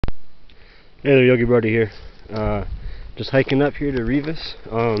Hey there, Yogi Brody here. Just hiking up here to Reavis.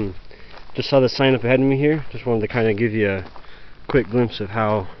 Just saw the sign up ahead of me here. Just wanted to kind of give you a quick glimpse of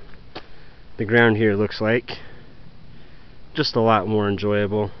how the ground here looks like. Just a lot more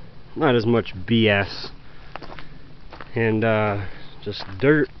enjoyable. Not as much BS. And just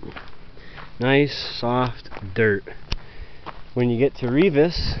dirt. Nice, soft dirt. When you get to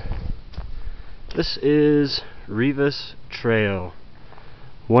Reavis, this is Reavis Trail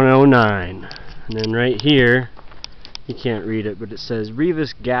 109, and then right here, you can't read it, but it says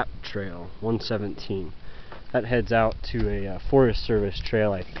Reavis Gap Trail 117. That heads out to a Forest Service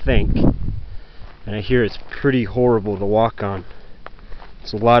trail, I think, and I hear it's pretty horrible to walk on.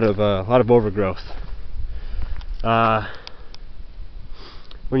 It's a lot of overgrowth.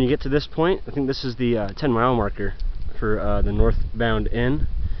 When you get to this point, I think this is the 10-mile marker for the northbound end,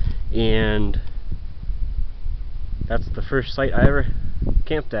 and that's the first site I ever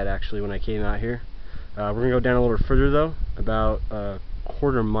camped at, actually, when I came out here. We're gonna go down a little further though, about a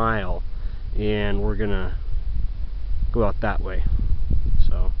quarter mile, and we're gonna go out that way.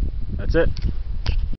 So that's it.